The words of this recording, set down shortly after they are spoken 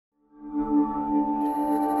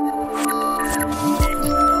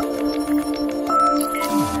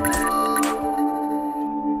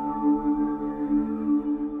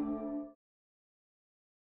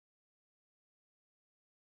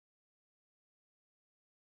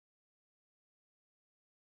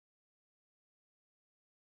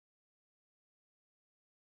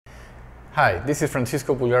Hi, this is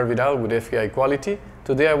Francisco Pulgar-Vidal with fkiQuality.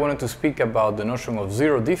 Today I wanted to speak about the notion of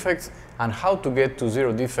zero defects and how to get to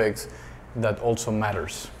zero defects that also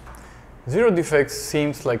matters. Zero defects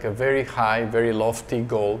seems like a very high, very lofty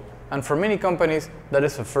goal, and for many companies that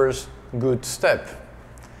is a first good step.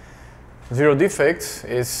 Zero defects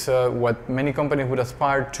is what many companies would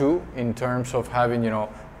aspire to in terms of having,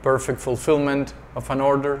 perfect fulfillment of an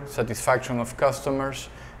order, satisfaction of customers,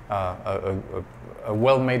 a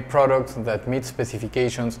well-made product that meets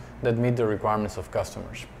specifications that meet the requirements of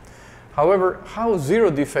customers. However, how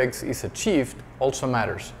zero defects is achieved also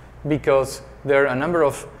matters because there are a number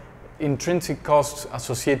of intrinsic costs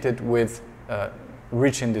associated with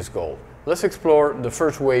reaching this goal. Let's explore the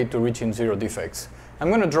first way to reaching zero defects. I'm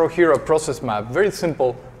going to draw here a process map, very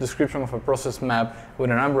simple description of a process map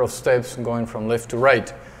with a number of steps going from left to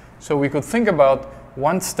right. So we could think about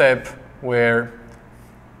one step where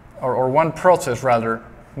or one process rather,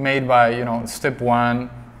 made by step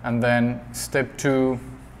 1 and then step 2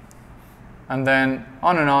 and then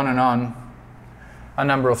on and on and on, a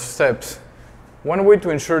number of steps. One way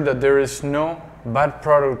to ensure that there is no bad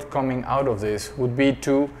product coming out of this would be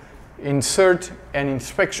to insert an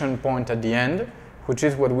inspection point at the end, which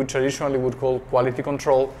is what we traditionally would call quality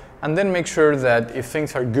control, and then make sure that if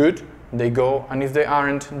things are good, they go, and if they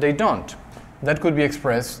aren't, they don't. That could be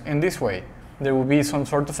expressed in this way. There will be some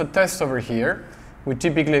sort of a test over here. We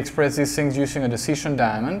typically express these things using a decision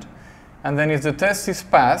diamond. And then if the test is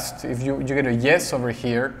passed, if you get a yes over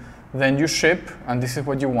here, then you ship, and this is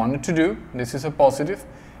what you wanted to do. This is a positive.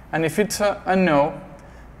 And if it's a no,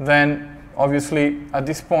 then obviously at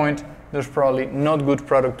this point, there's probably not good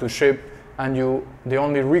product to ship, and the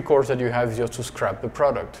only recourse that you have is just to scrap the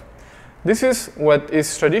product. This is what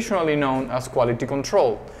is traditionally known as quality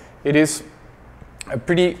control. It is a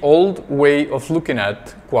pretty old way of looking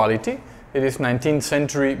at quality. It is 19th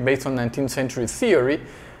century, based on 19th century theory,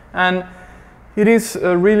 and it is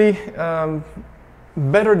really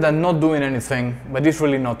better than not doing anything, but it's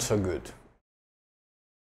really not so good.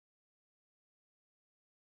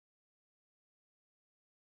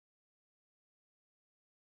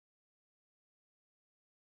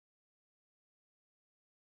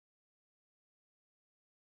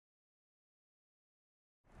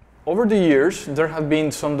 Over the years, there have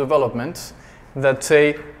been some developments that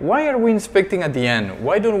say, why are we inspecting at the end?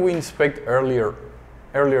 Why don't we inspect earlier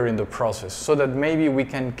in the process so that maybe we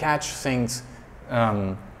can catch things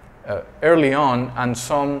early on and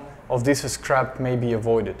some of this scrap may be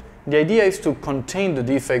avoided? The idea is to contain the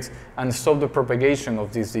defects and stop the propagation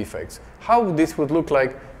of these defects. How this would look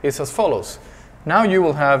like is as follows. Now you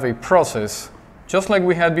will have a process just like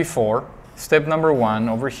we had before, step number 1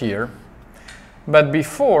 over here. But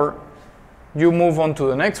before you move on to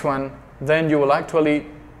the next one, then you will actually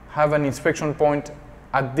have an inspection point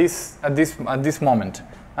at this moment.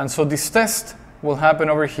 And so this test will happen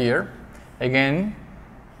over here. Again,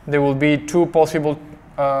 there will be two possible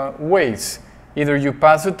ways. Either you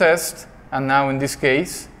pass the test, and now in this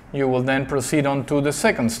case, you will then proceed on to the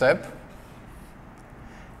second step.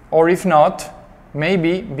 Or if not,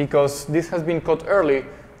 maybe because this has been caught early,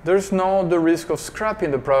 there's no the risk of scrapping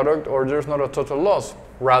the product, or there's not a total loss.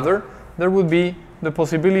 Rather, there would be the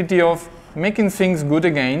possibility of making things good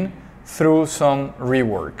again through some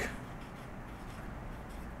rework.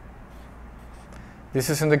 This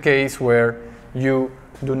is in the case where you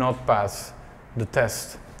do not pass the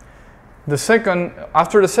test.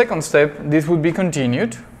 After the second step, this would be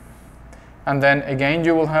continued. And then again,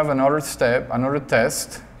 you will have another step, another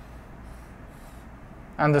test.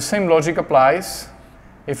 And the same logic applies.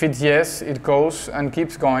 If it's yes, it goes and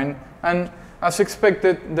keeps going. And as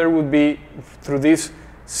expected, there would be, through this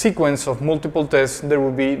sequence of multiple tests, there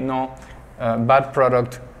will be no bad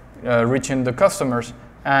product reaching the customers.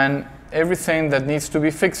 And everything that needs to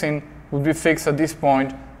be fixing would be fixed at this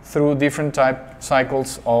point through different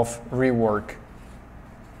cycles of rework.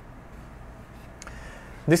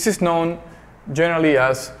 This is known generally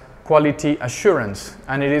as quality assurance,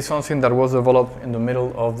 and it is something that was developed in the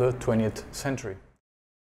middle of the 20th century.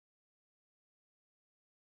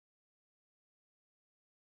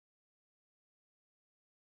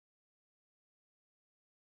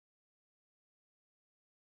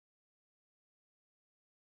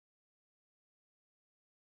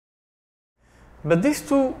 But these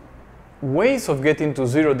two ways of getting to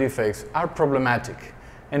zero defects are problematic.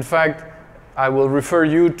 In fact, I will refer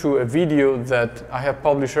you to a video that I have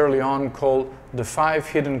published early on called The 5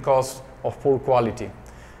 Hidden Costs of Poor Quality.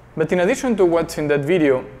 But in addition to what's in that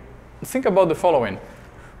video, think about the following.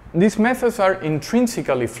 These methods are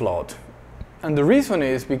intrinsically flawed. And the reason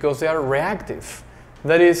is because they are reactive.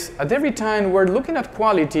 That is, at every time we're looking at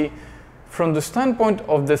quality from the standpoint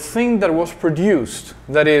of the thing that was produced.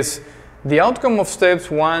 That is, the outcome of steps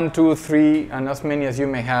 1, 2, 3, and as many as you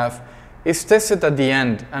may have, is tested at the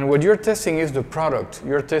end. And what you're testing is the product.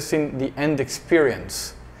 You're testing the end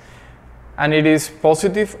experience. And it is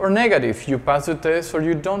positive or negative. You pass the test or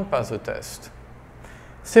you don't pass the test.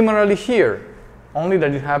 Similarly here, only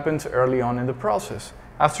that it happens early on in the process.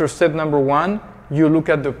 After step number 1, you look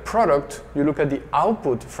at the product, you look at the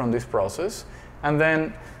output from this process, and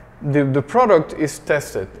then the product is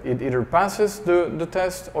tested. It either passes the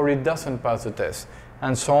test or it doesn't pass the test,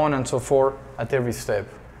 and so on and so forth at every step.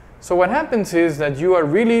 So what happens is that you are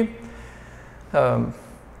really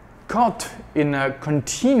caught in a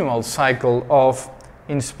continual cycle of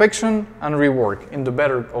inspection and rework in the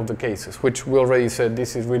better of the cases, which we already said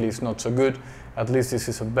this is really is not so good. At least this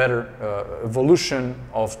is a better evolution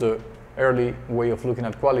of the early way of looking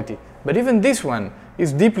at quality. But even this one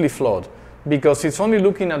is deeply flawed because it's only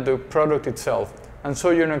looking at the product itself. And so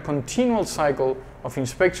you're in a continual cycle of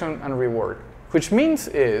inspection and rework, which means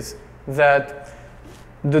is that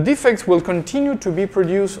the defects will continue to be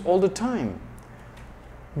produced all the time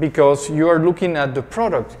because you are looking at the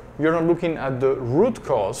product. You're not looking at the root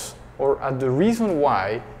cause or at the reason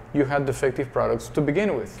why you had defective products to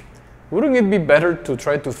begin with. Wouldn't it be better to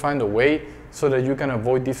try to find a way so that you can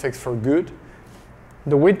avoid defects for good?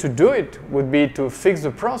 The way to do it would be to fix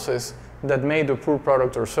the process that made a poor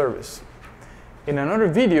product or service. In another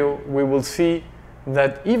video, we will see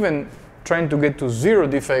that even trying to get to 0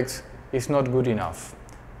 defects is not good enough.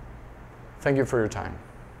 Thank you for your time.